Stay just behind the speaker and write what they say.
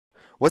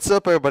What's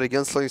up, everybody?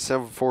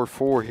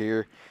 Gunslinger744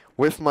 here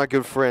with my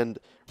good friend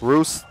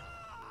Roos.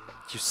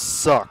 You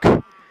suck.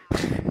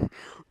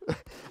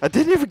 I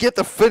didn't even get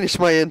to finish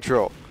my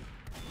intro.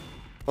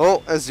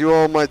 Oh, as you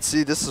all might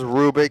see, this is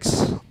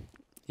Rubix.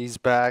 He's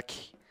back.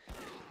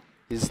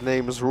 His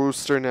name is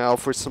Rooster now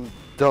for some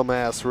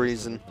dumbass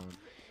reason.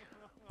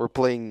 We're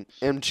playing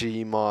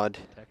MGEmod.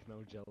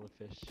 Techno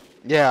jellyfish.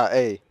 Yeah,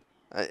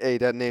 hey,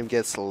 that name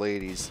gets the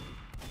ladies.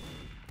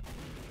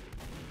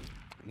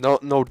 No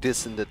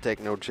dissing the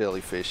techno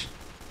jellyfish.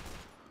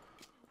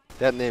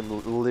 That name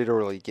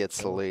literally gets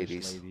the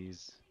ladies.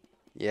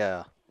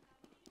 Yeah.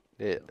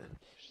 You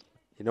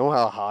know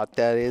how hot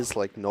that is?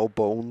 Like no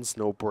bones,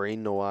 no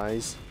brain, no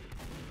eyes.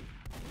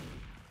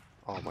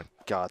 Oh my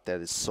god, that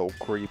is so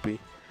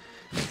creepy.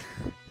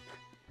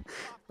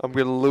 I'm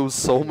gonna lose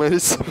so many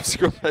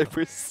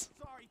subscribers.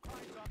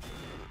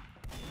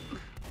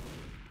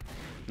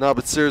 No,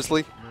 but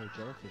seriously. No,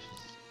 jellyfishes.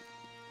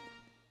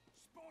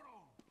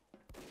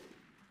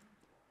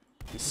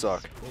 You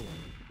suck.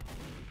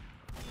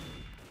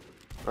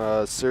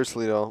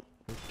 Seriously though,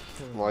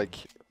 like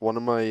one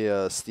of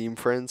my Steam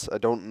friends, I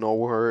don't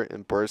know her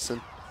in person,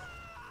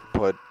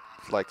 but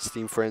like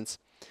Steam friends,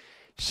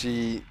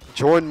 she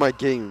joined my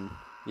game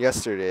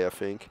yesterday, I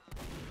think.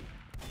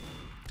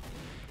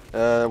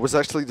 It was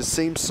actually the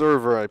same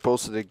server I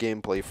posted a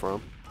gameplay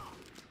from,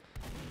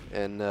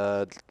 and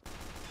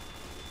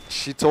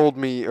she told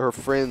me her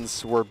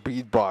friends were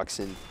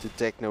beatboxing to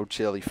Techno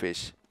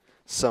Jellyfish.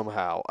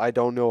 Somehow, I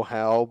don't know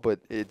how,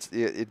 but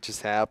it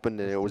just happened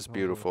and it was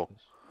beautiful.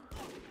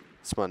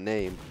 It's my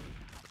name.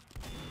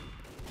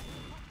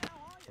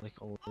 Like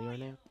only your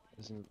name?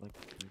 Isn't it like?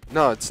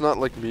 No, it's not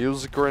like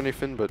music or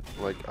anything, but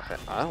like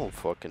I don't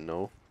fucking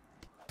know.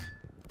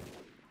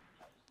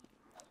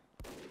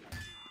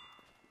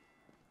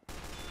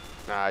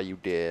 Nah, you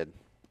did.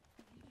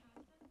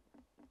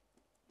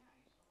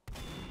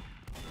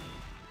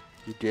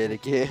 You did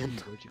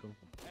again. Where'd you go?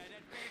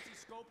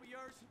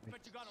 Bet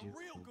you got a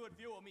real good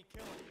view of me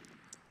killing you.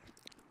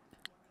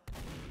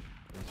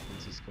 That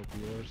fancy scope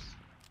of yours?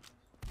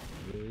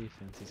 Really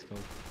fancy scope?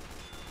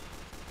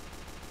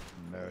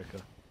 America.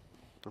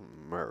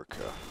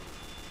 America.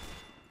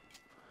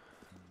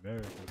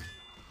 America.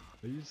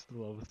 I used to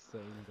love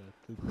saying that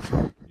to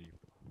dumb people.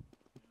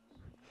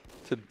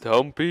 To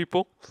dumb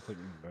people? Just like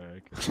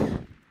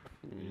America.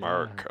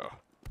 America.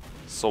 Yeah.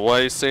 So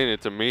why are you saying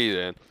it to me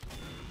then?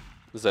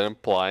 Is that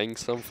implying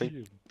something?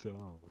 You're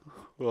dumb.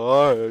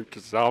 Oh,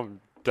 'cause I'm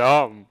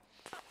dumb.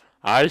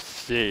 I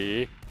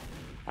see,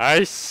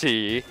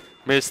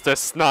 Mr.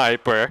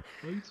 Sniper.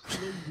 I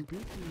explained the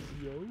business,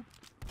 yo.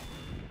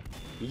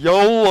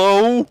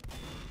 YOLO!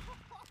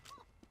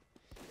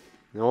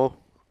 No?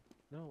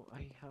 No,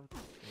 I have to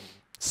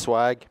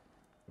Swag.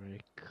 where I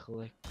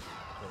click.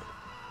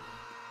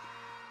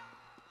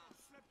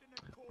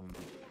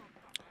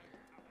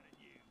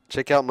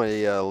 Check out my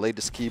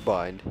latest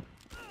keybind.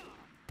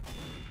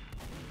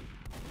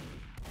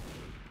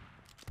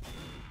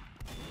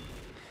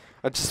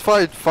 I just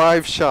fired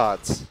 5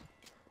 shots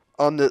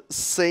on the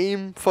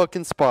same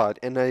fucking spot,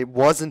 and I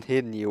wasn't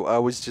hitting you. I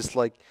was just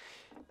like,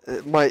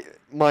 my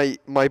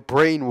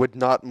brain would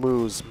not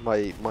move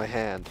my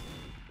hand.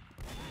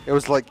 It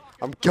was like,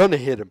 I'm gonna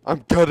hit him.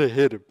 I'm gonna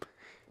hit him.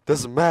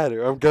 Doesn't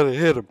matter. I'm gonna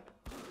hit him.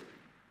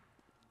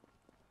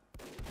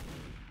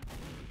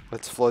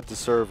 Let's flood the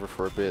server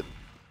for a bit.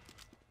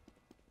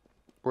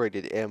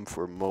 Rated M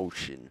for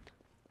motion.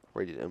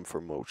 Rated M for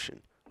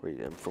motion.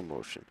 Rated M for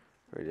motion.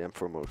 Rated M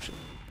for motion.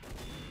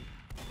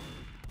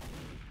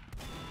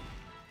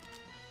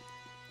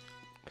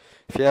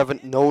 If you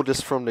haven't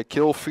noticed from the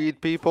kill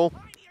feed, people,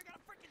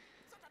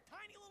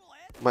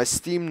 my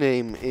Steam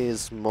name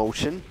is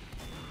Motion.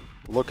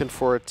 Looking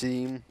for a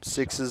team.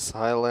 6's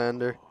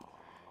Highlander.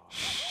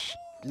 Shh.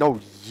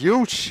 No,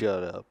 you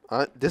shut up.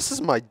 This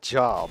is my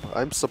job.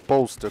 I'm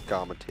supposed to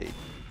commentate.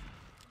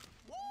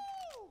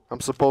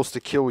 I'm supposed to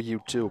kill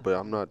you too, but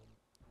I'm not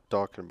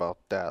talking about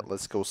that.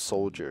 Let's go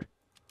soldier.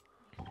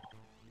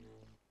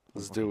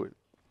 Let's do it.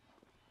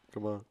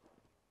 Come on.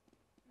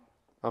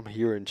 I'm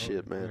hearing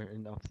shit,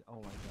 man. Oh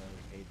my god,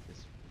 I hate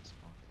this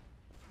spawn.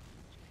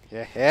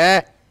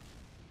 Yeah.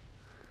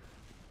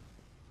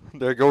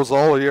 There goes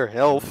all of your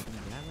health.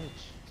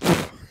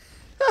 Damage.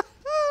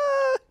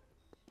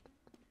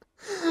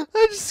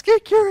 I just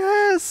kicked your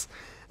ass,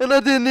 and I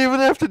didn't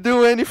even have to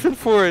do anything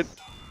for it.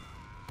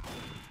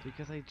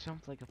 Because I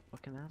jumped like a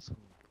fucking asshole.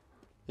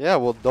 Yeah,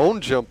 well,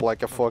 don't jump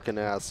like a fucking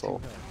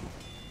asshole.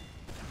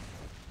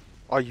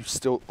 Are you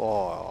still?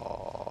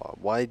 Oh,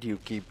 why do you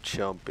keep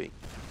jumping?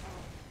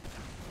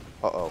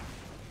 Uh-oh.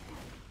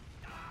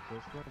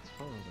 That's what it's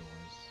for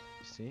otherwise.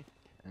 You see?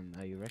 And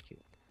now you wreck it.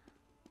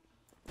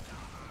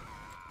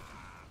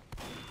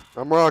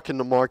 I'm rocking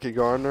the Market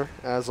Gardener,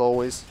 as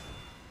always.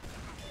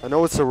 I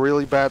know it's a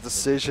really bad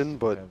decision,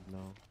 but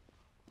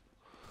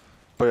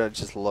I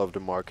just love the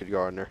Market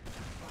Gardener.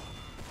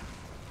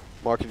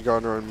 Market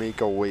Gardener and me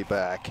go way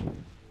back.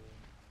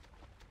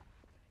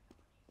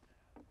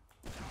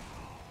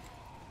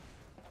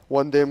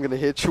 One day I'm gonna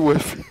hit you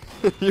with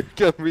You're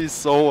gonna be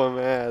so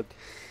mad.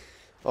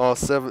 Oh,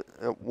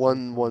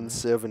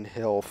 117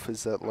 health.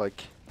 Is that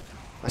like?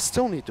 I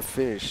still need to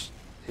finish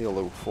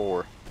Halo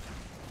 4.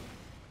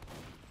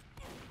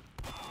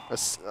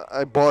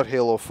 I bought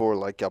Halo 4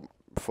 like a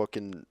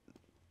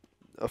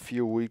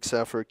few weeks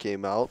after it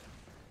came out,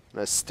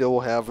 and I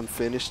still haven't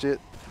finished it.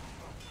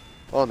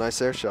 Oh,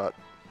 nice air shot.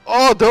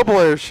 Oh, double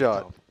air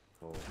shot.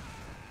 Oh.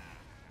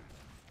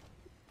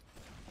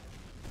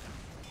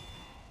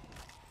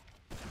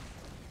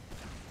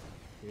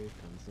 Here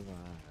comes the ride.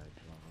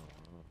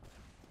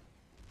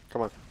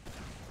 Come on.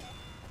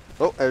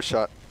 Oh, air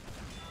shot.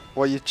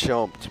 Well, you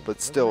jumped,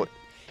 but still. It.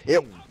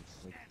 It's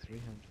like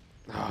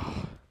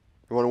 300.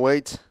 You wanna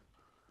wait?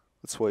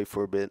 Let's wait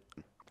for a bit.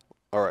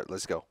 Alright,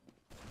 let's go.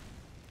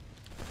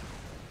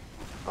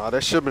 Oh,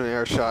 that should have been an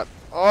air shot.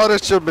 Oh,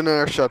 that should have been an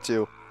air shot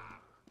too.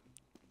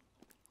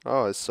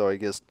 Oh, so I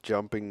guess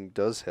jumping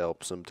does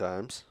help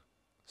sometimes.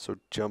 So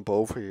jump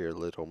over here,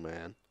 little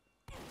man.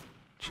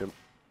 Jump.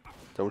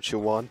 Don't you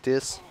want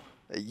this?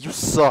 Hey, you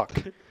suck.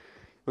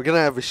 We're gonna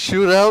have a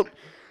shootout.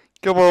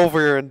 Come over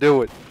here and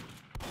do it.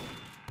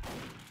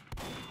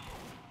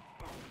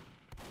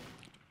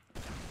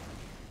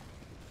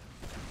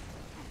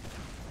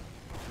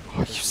 Oh,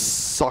 you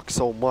suck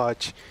so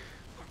much.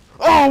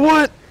 Oh,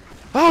 what?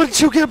 How did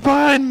you get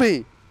behind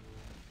me?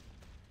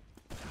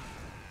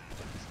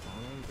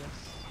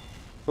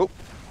 Oh,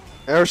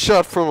 air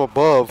shot from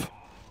above.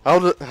 How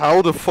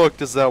the fuck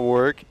does that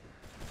work?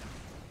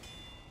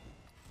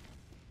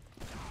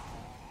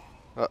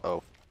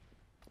 Uh-oh.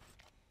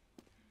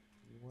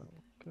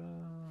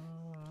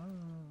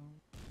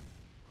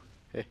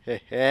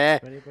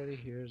 If anybody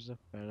here is a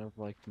fan of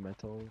like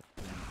metal,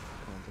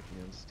 contact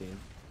me on Steam.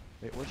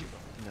 Wait, what'd you?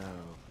 No,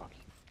 fuck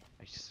you.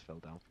 I just fell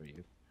down for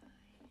you.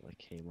 Like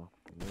came up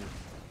for me.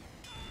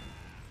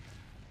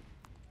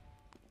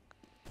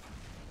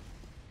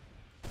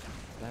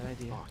 Bad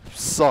idea. Oh, you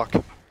suck.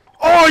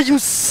 Oh, you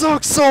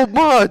suck so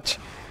much.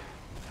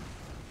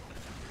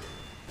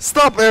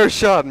 Stop air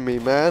shotting me,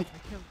 man.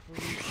 I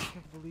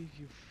can't believe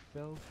you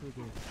fell for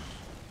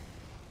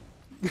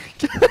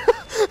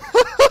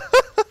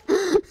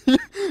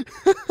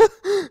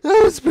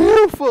That was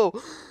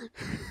beautiful.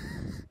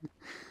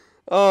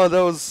 Oh,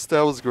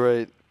 that was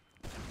great.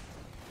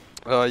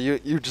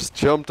 You just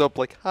jumped up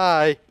like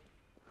hi,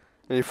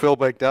 and you fell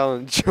back down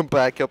and jumped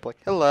back up like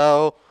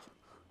hello.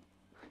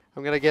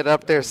 I'm gonna get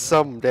up there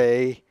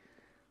someday.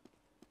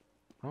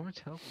 How much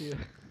health do you?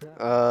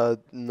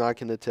 Not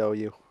gonna tell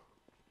you,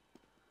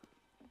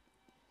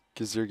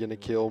 'cause you're gonna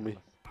kill me.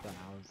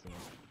 1,000.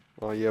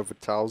 Oh, you have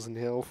 1,000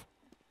 health?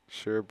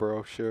 Sure,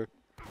 bro, sure.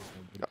 A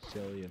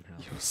bajillion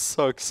health. You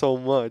suck so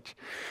much.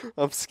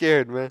 I'm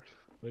scared, man.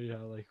 But yeah,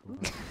 like.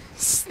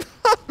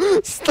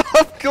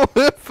 Stop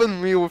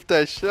clipping me with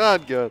that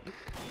shotgun.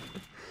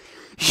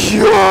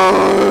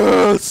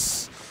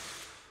 Yes!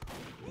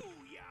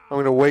 I'm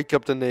gonna wake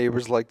up the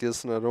neighbors like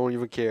this and I don't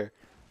even care.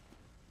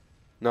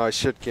 No, I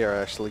should care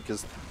actually,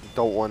 because I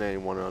don't want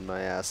anyone on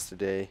my ass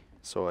today.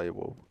 So I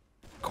will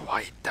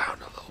quiet down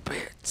a little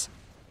bit.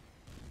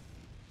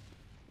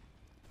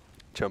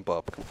 Jump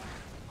up.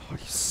 Oh, you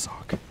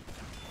suck.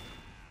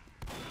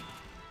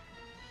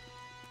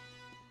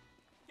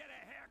 Get a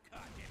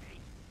haircut, Jimmy.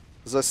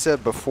 As I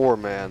said before,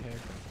 man,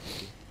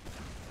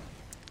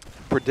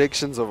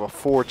 predictions of a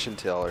fortune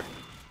teller.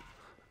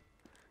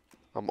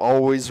 I'm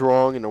always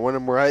wrong, and when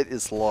I'm right,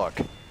 it's luck.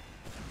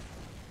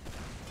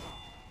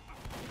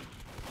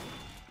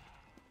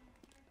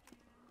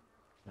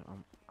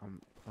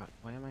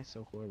 Why am I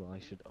so horrible? I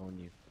should own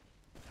you.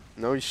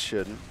 No, you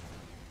shouldn't.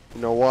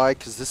 You know why?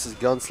 Because this is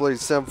Gunslinger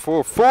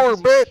 744, Because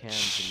you camp in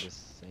bitch! the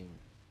same.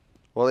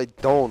 Well, they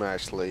don't,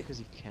 actually. Because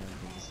you camp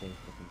in the same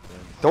fucking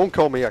place. Don't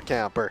call me a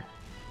camper.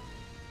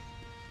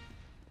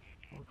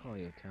 I'll call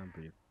you a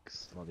camper, you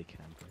slutty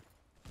camper.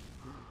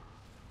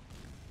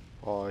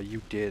 Oh,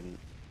 you didn't.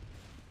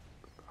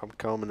 I'm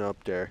coming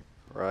up there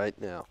right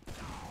now.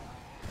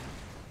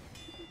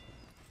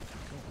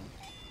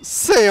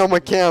 Say I'm a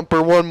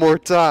camper one more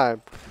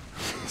time.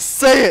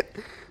 Say it!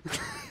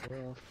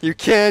 Well, You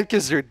can't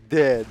because you're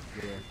dead.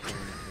 yeah, come on,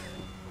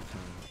 one more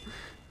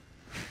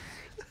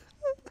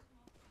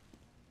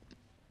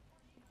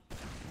time.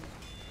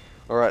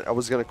 Alright, I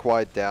was gonna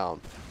quiet down.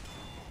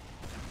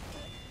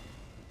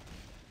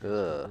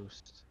 Ugh.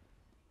 Boost.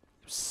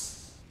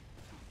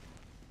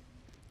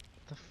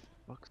 What the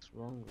fuck's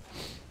wrong with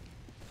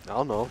you? I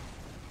don't know.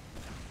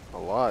 A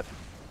lot.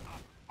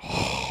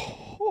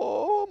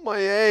 Oh, my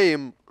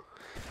aim.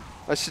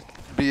 I should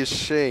be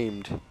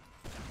ashamed.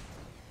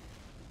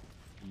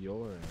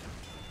 Your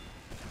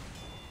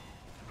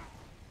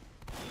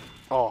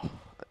Oh.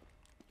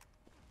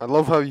 I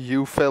love how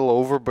you fell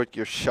over, but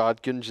your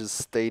shotgun just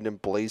stayed in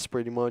place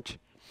pretty much.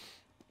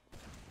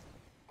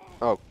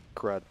 Oh,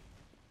 crud.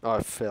 Oh,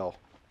 I fell.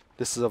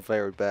 This is a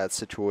very bad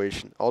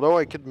situation. Although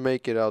I could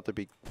make it out to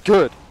be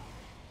good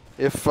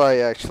if I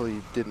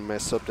actually didn't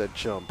mess up that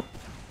jump.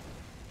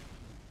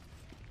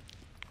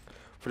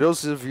 For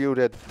those of you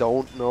that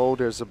don't know,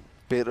 there's a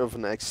bit of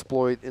an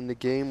exploit in the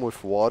game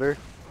with water.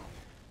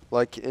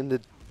 Like in the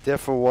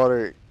depth of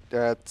water,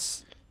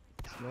 that's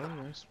It's not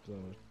an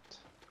explode.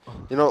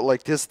 you know,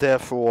 like this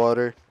depth of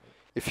water.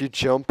 If you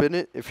jump in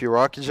it, if you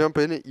rocket jump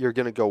in it, you're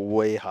gonna go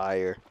way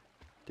higher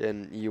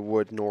than you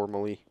would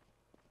normally.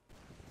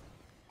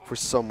 For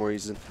some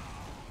reason.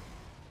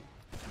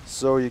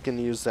 So you can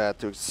use that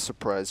to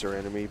surprise your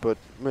enemy, but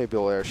maybe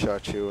he'll air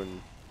shot you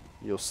and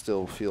you'll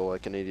still feel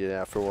like an idiot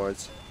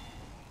afterwards.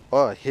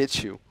 Oh, I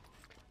hit you.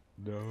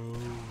 No.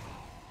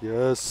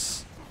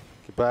 Yes.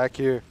 Get back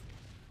here.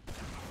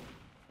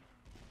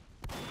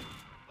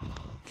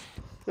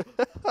 That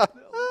was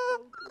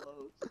so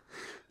close.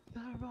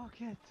 That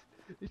rocket.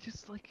 It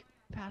just like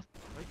passed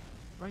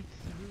right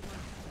through my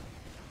head.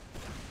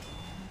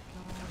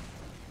 Oh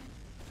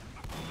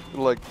my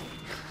god. Like,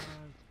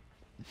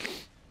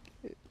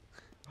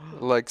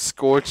 like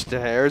scorched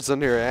hairs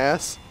on your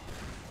ass.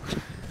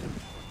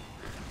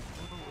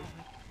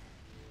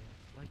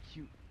 Like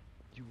you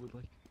would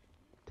like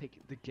take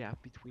the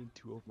gap between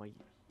two of my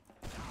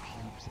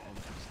pubes and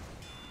just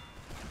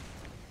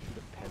shoot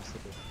a pencil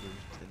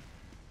first, and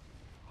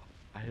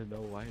I don't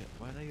know why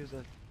did I use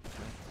that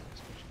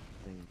expression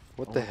thing?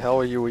 What Oh the my hell God.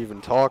 are you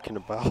even talking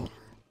about?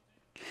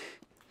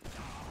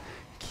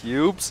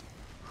 Cubes?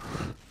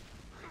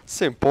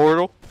 Same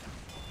portal?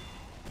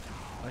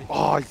 I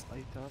Oh,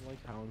 thought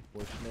like how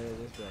unfortunate it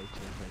is that I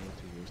changed my name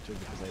to Rooster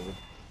because I would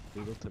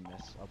be able to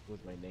mess up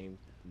with my name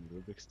from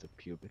Rubik's to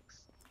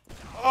Pubix.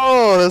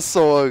 Oh, that's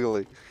so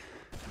ugly.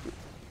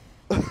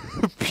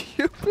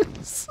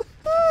 Pubis.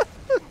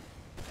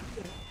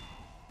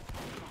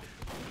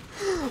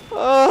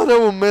 Oh, that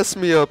will mess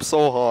me up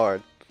so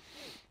hard.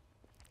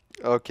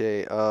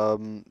 Okay,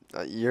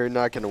 you're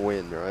not gonna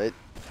win, right?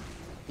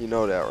 You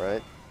know that,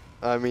 right?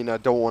 I mean, I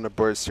don't want to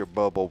burst your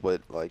bubble,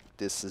 but like,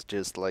 this is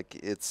just like,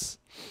 it's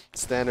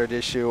standard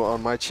issue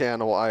on my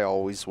channel. I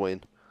always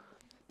win.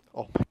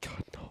 Oh my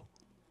god, no.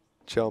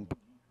 Jump.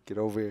 Get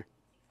over here.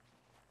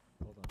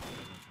 Hold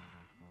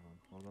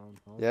on.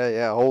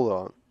 Yeah, hold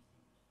on.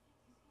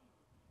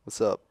 What's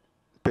up?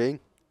 Bing?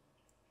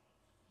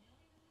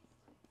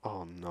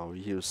 Oh no,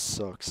 you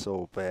suck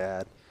so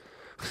bad.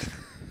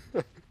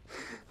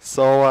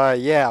 So,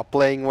 yeah,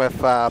 playing with,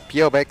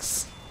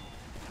 Pubix.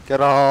 Good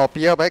old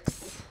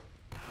Pubix.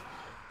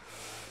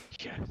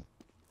 Yes.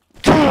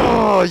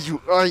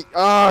 Oh,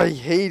 I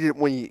hate it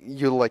when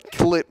you like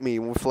clip me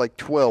with like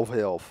 12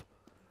 health.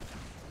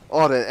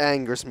 Oh, that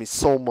angers me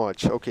so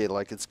much. Okay,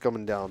 like it's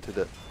coming down to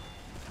the.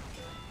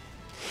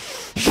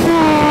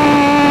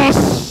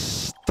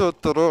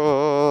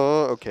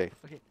 Okay.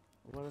 Okay.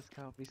 What is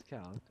scout? Be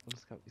scout. What is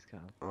scout? Be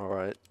scout. All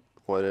right.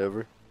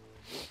 Whatever.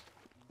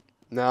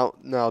 Now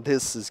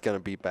this is gonna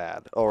be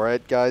bad. All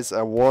right, guys.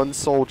 I won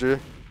soldier.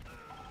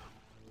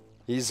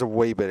 He's a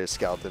way better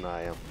scout than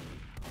I am.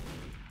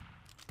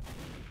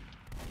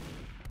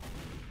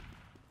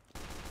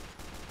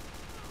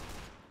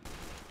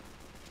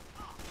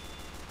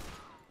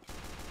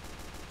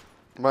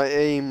 My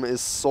aim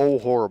is so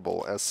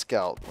horrible as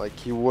scout,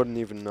 like you wouldn't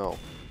even know.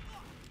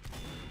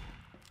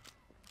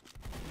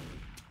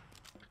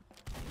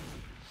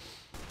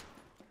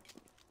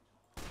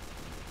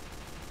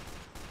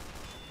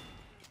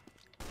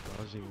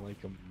 Dodging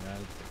like a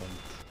mad cunt.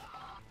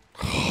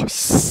 Oh,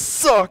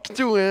 suck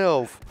 2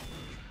 health.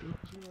 Did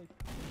you like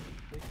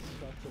 6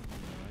 shots of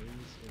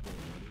mines in the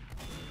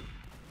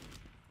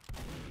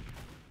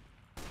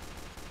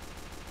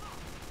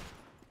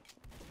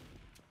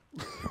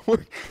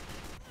money?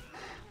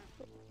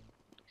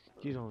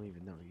 You don't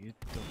even know. You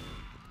don't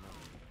even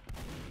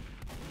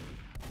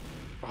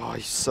know. Oh,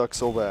 you suck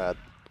so bad.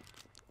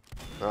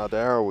 Oh,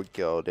 there we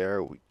go.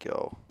 There we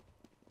go.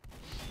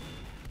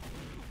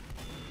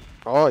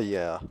 Oh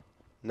yeah.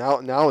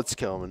 Now it's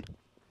coming.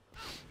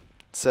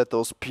 Set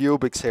those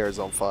pubic hairs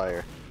on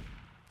fire.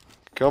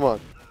 Come on.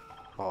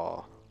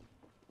 Oh.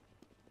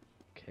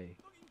 Okay.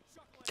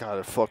 God,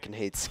 I fucking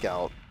hate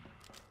Scout.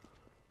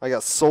 I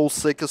got so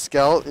sick of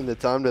Scout in the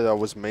time that I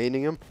was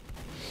maining him.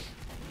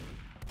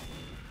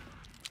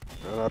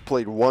 And I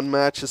played one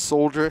match as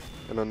Soldier,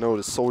 and I know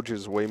the Soldier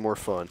is way more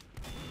fun.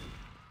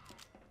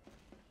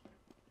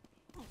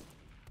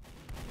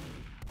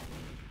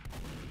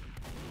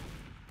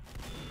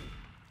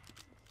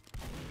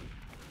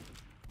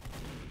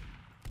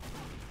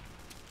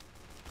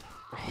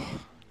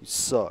 You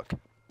suck.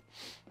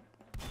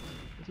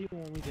 If you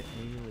want me to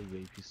annually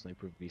rape you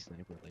sniper v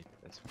sniper, like,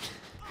 that's fine.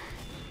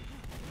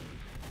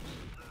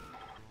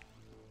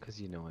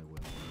 Cause you know I will.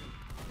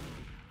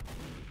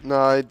 No,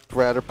 I'd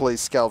rather play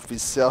Scout v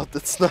Scout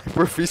than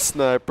Sniper v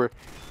Sniper.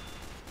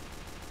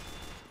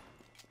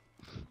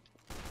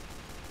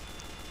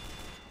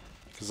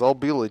 Cause I'll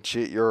be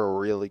legit, you're a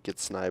really good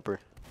sniper.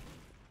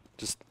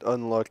 Just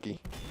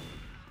unlucky.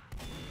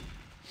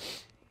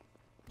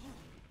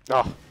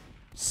 Oh,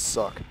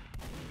 suck.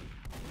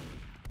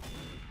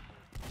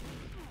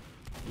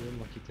 You're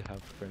lucky to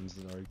have friends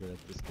that are good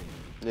at this game.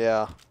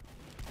 Yeah.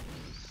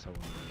 So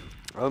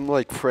unlucky. I'm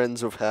like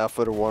friends with half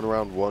of the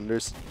one-round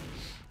wonders.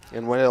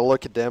 And when I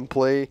look at them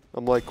play,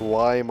 I'm like,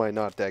 why am I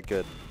not that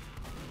good?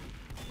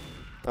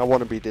 I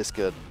want to be this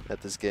good at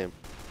this game.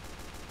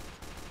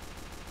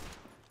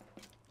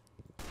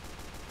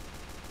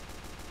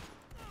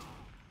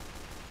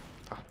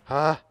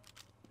 Huh?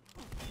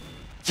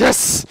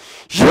 Yes!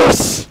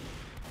 Yes!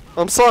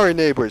 I'm sorry,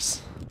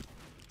 neighbors.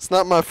 It's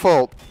not my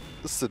fault.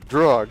 It's the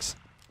drugs.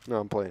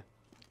 No, I'm playing.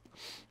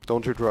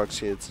 Don't do drugs,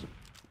 kids.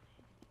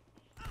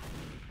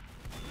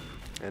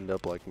 End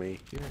up like me.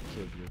 You're a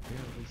kid. You're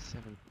barely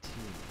 17.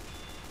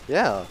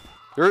 Yeah,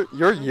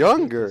 you're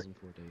younger. In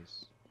 4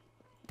 days.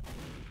 Yeah,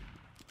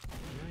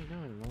 I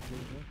know. I'm not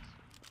doing drugs.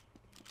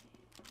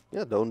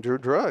 Yeah, don't do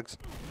drugs.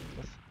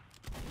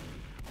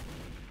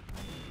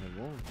 I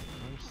won't, of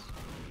course.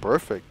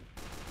 Perfect.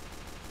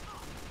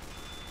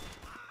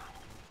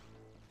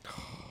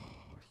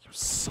 You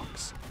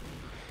sucks.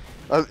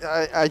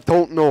 I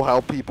don't know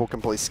how people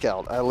can play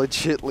Scout. I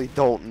legitly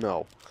don't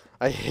know.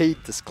 I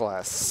hate this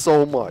class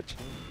so much.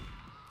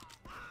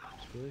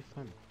 It's really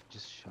fun.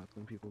 Just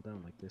shotgun people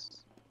down like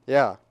this.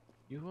 Yeah.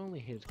 You only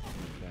hit because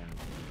you're bad.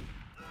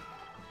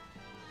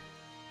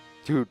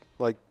 Dude,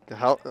 like,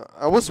 how...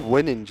 I was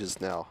winning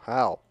just now.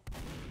 How?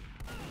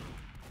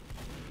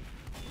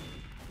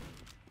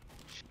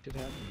 Shit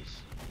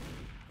happens.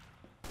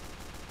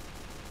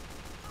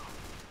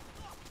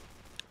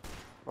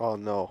 Oh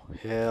no.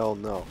 Hell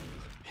no.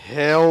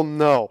 Hell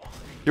no.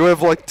 You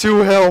have like 2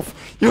 health.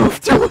 You have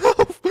 2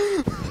 health.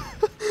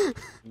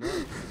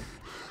 No.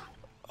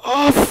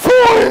 Oh, 4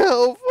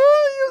 health.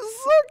 Oh, you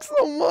suck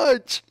so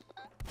much.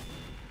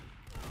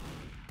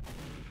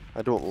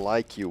 I don't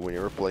like you when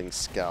you're playing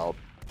Scout.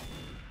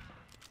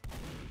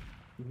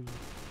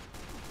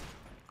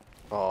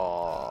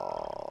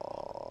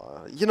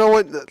 Oh, you know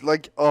what?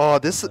 Like, oh,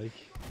 this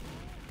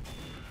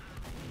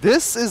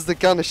is the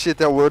kind of shit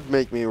that would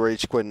make me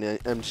rage quit an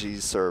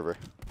MG server.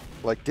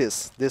 Like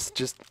this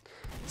just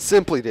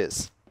simply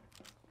this.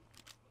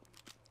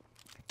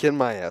 Get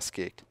my ass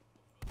kicked.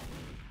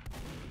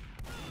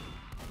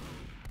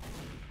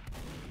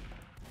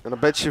 And I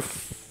bet you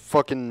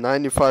fucking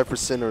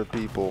 95% of the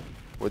people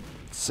would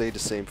say the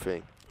same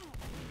thing.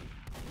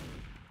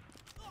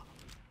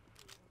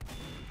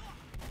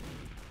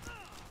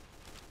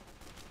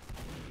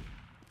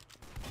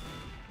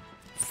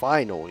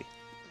 Finally.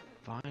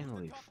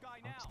 Finally.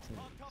 Fuck's sake.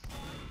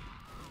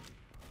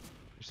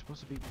 You're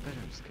supposed to be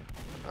better at Scout.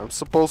 I'm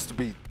supposed to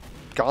be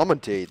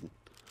commentating.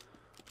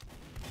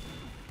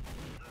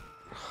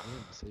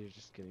 Yeah, so you're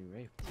just getting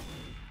raped.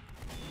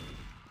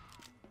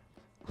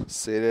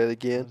 Say that How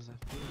again. does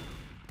that feel?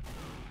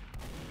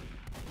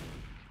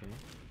 Okay.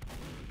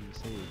 You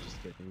say you're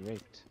just getting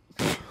raped.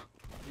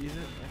 You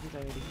know, every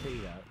time you say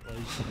that,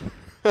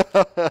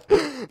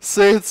 like...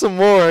 Say it some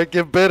more. I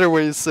get better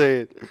when you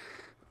say it.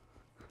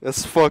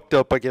 That's fucked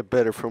up. I get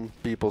better from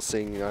people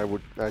saying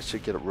I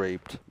should get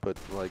raped, but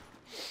like,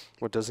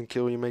 what doesn't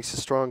kill you makes you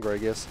stronger, I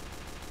guess.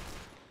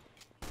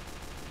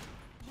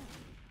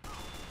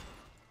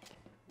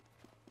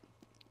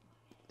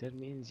 That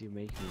means you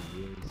make me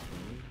really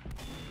strong.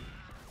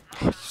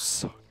 Oh, you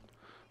suck.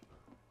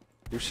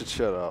 You should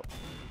shut up.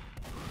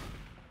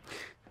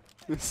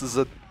 This is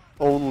a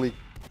only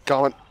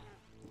comment.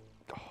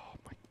 Oh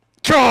my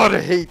god,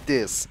 I hate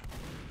this.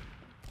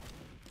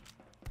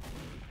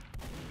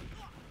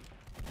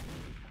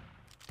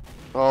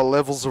 Oh,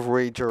 levels of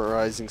rage are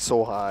rising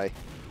so high.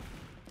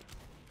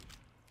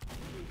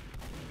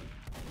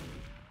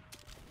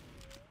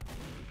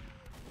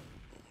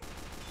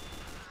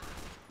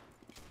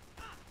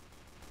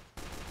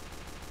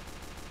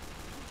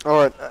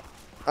 Alright,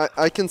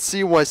 I can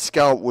see why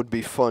Scout would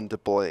be fun to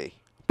play.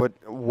 But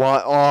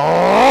why?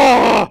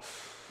 Oh!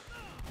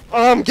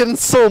 I'm getting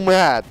so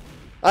mad.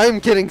 I'm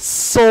getting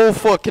so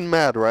fucking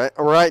mad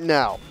right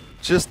now.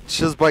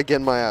 Just by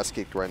getting my ass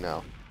kicked right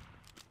now.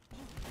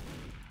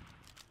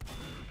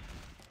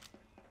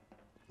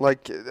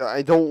 Like,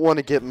 I don't want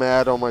to get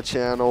mad on my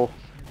channel.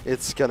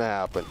 It's gonna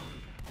happen.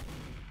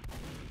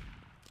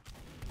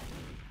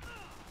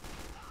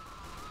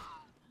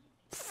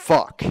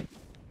 Fuck.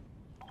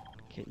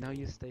 Okay, now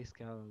you stay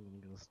Scout, I'm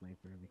gonna go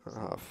Sniper because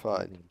Ah, I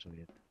fine. really enjoy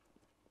it.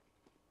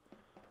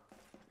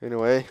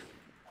 Anyway.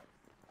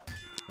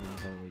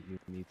 And you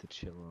need to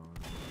chill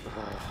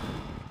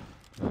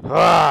on.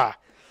 Ah!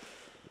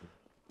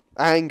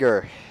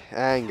 Anger.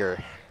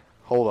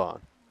 Hold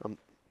on.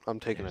 I'm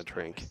taking a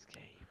drink. No escape.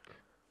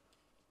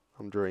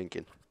 I'm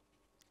drinking.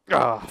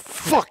 Ah,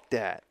 fuck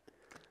that.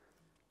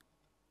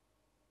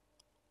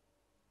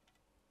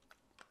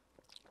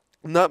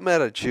 I'm not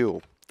mad at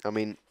you. I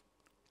mean,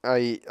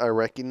 I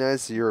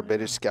recognize you're a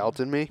better scout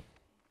than me.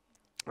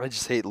 I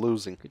just hate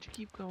losing. Could you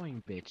keep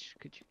going, bitch?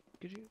 Could you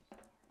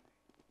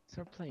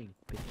start playing,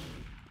 bitch?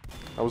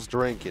 I was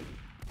drinking.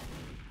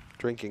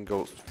 Drinking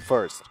goes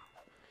first.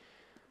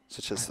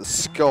 Such as the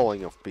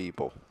sculling of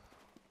people.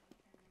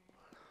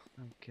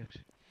 Oh, good.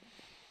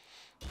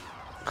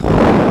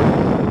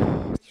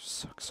 You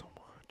suck so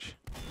much.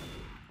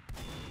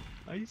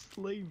 I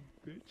slay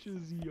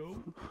bitches,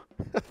 yo.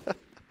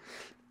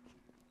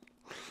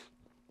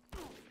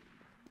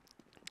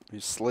 You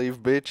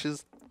slave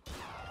bitches?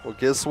 Well,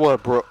 guess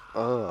what, bro?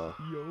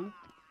 Yo.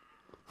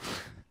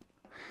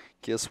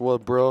 Guess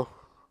what, bro?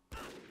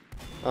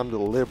 I'm the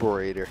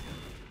liberator.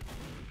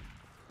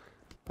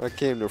 I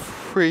came to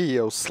free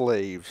your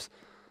slaves.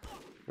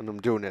 And I'm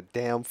doing a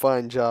damn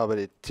fine job at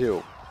it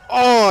too.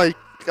 Oh,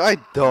 I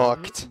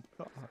ducked.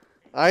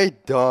 I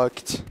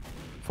ducked.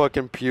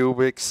 Fucking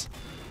pubics.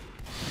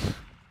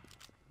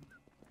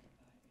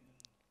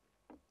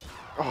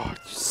 Oh,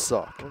 you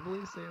suck. What will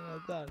you say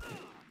about that?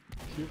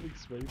 Pubic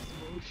waves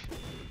motion.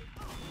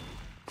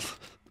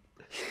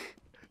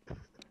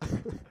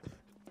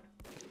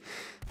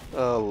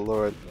 Oh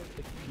lord. Not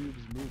the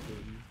pubes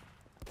moving.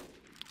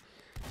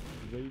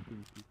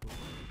 Raping people.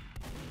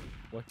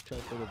 Watch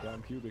out for the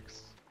damn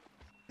pubics.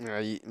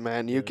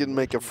 Man, you can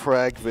make a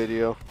frag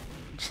video.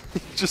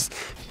 Just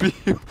be.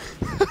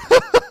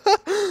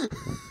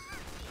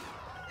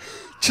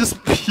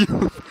 Just be.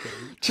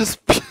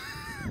 Just be.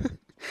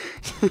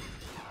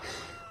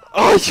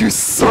 Oh, you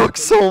suck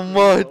so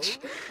much.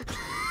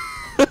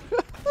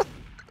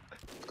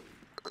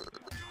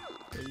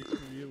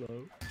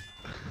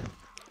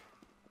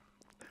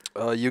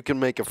 You can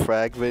make a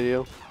frag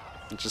video.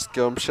 And just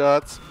gum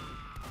shots.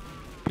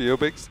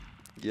 Pubics.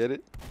 Get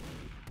it?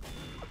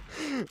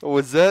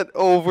 Was that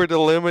over the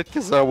limit?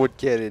 Because I would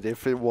get it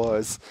if it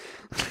was.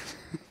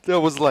 That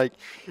was like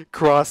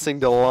crossing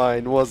the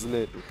line, wasn't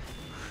it?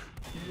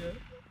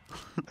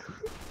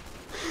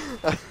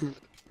 Yeah.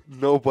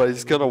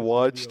 Nobody's gonna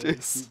watch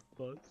this.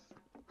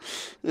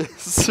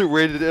 It's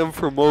rated M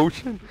for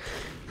motion.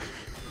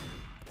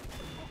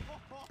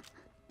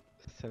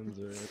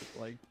 Censor it,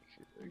 like,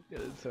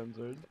 get it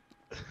censored.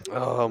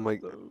 Oh my.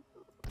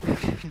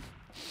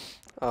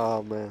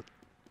 Oh man.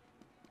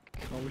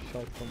 Cum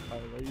shot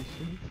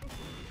compilation.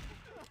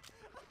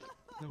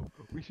 No,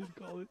 we should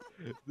call it,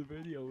 the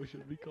video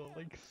should be called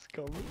like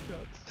scum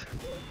shots.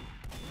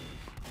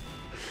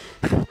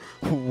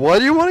 What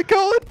do you want to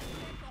call it?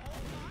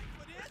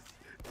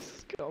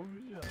 Scum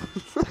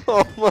shots.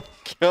 Oh my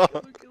god.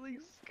 Look at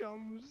these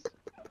scums.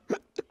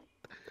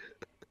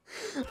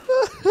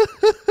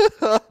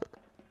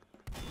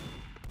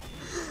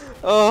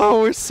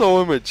 Oh, we're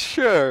so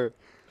immature.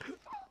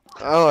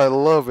 Oh, I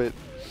love it.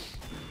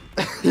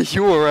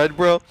 You alright,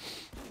 bro?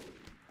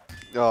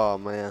 Oh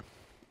man.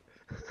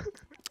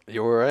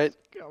 You alright?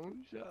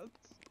 Scum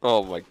shots.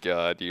 Oh my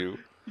god, you.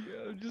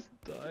 Yeah, I'm just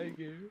dying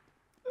here.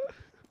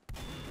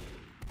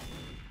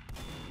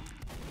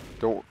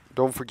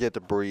 Don't forget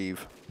to breathe.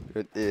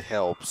 It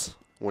helps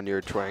when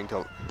you're trying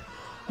to.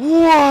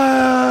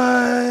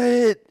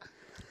 What?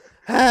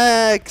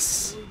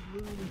 Hacks. I was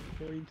literally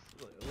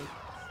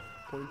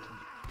point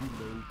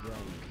below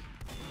ground.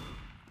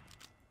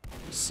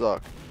 You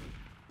suck.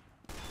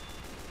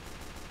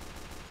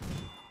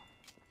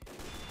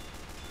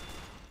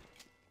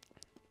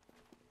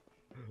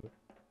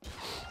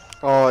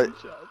 Oh,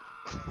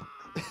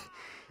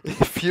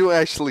 if you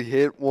actually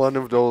hit one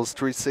of those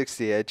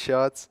 360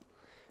 headshots,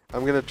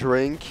 I'm gonna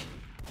drink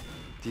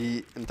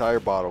the entire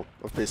bottle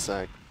of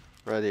Pisang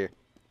right here.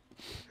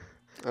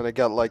 And I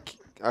got like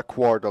a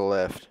quarter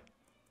left.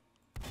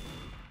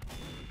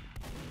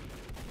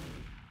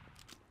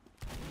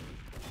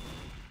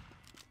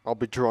 I'll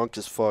be drunk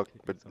as fuck,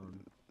 but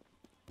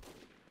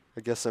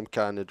I guess I'm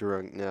kinda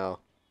drunk now.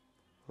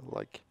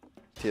 Like,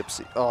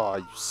 tipsy. Oh,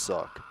 you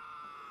suck.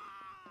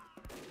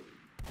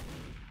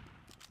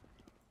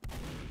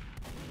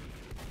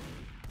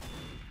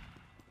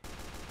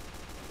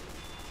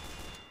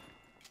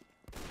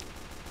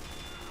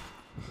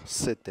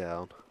 Sit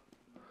down.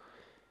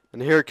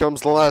 And here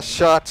comes the last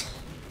shot.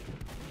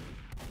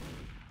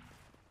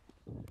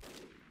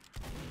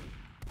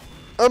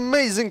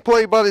 Amazing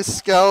play by the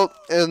scout,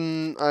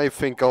 and I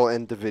think I'll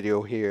end the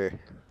video here.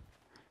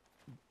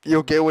 You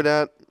okay with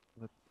that?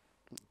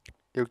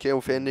 You okay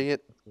with ending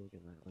it?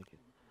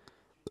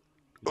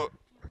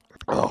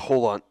 Oh,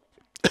 hold on.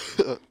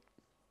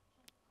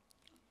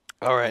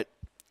 Alright.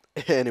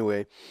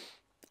 Anyway.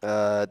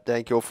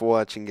 Thank you all for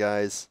watching,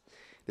 guys.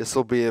 This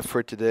will be it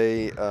for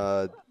today.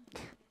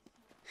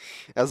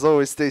 As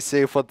always, stay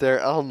safe out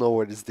there. I don't know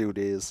where this dude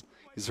is.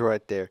 He's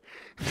right there.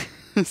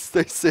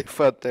 Stay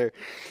safe out there.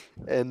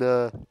 And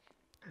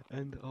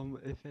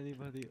if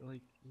anybody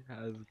like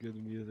has good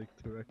music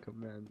to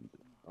recommend,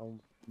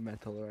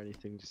 metal or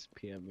anything, just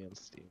PM me on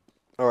Steam.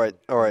 alright,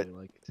 alright.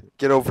 Really like to.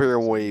 Get over here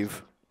and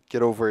wave.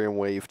 Get over here and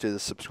wave to the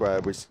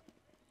subscribers.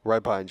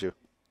 Right behind you.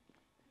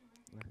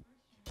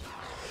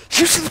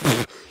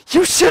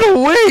 You should have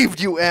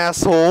waved, you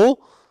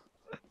asshole!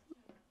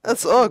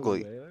 That's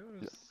ugly.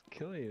 I'll just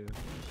kill you.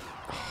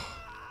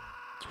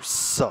 You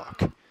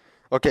suck.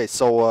 Okay,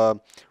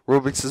 so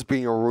Rubix is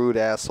being a rude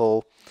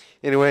asshole.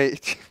 Anyway,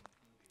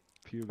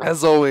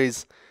 as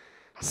always,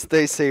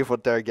 stay safe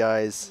out there,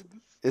 guys.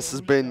 This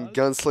has been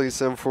Gunslinger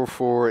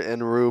 744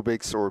 and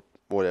Rubix, or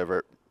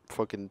whatever.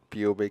 Fucking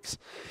Pubics.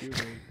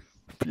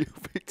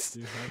 Pubics.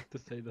 You have to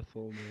say the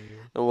full name.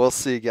 And we'll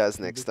see you guys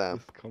next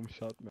time. Cum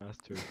shot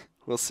master.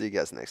 We'll see you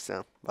guys next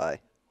time. Bye.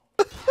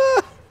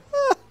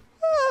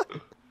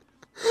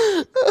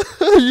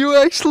 You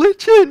actually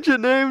changed your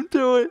name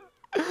to it.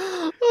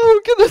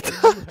 I'm gonna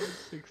die.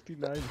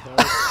 69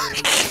 health.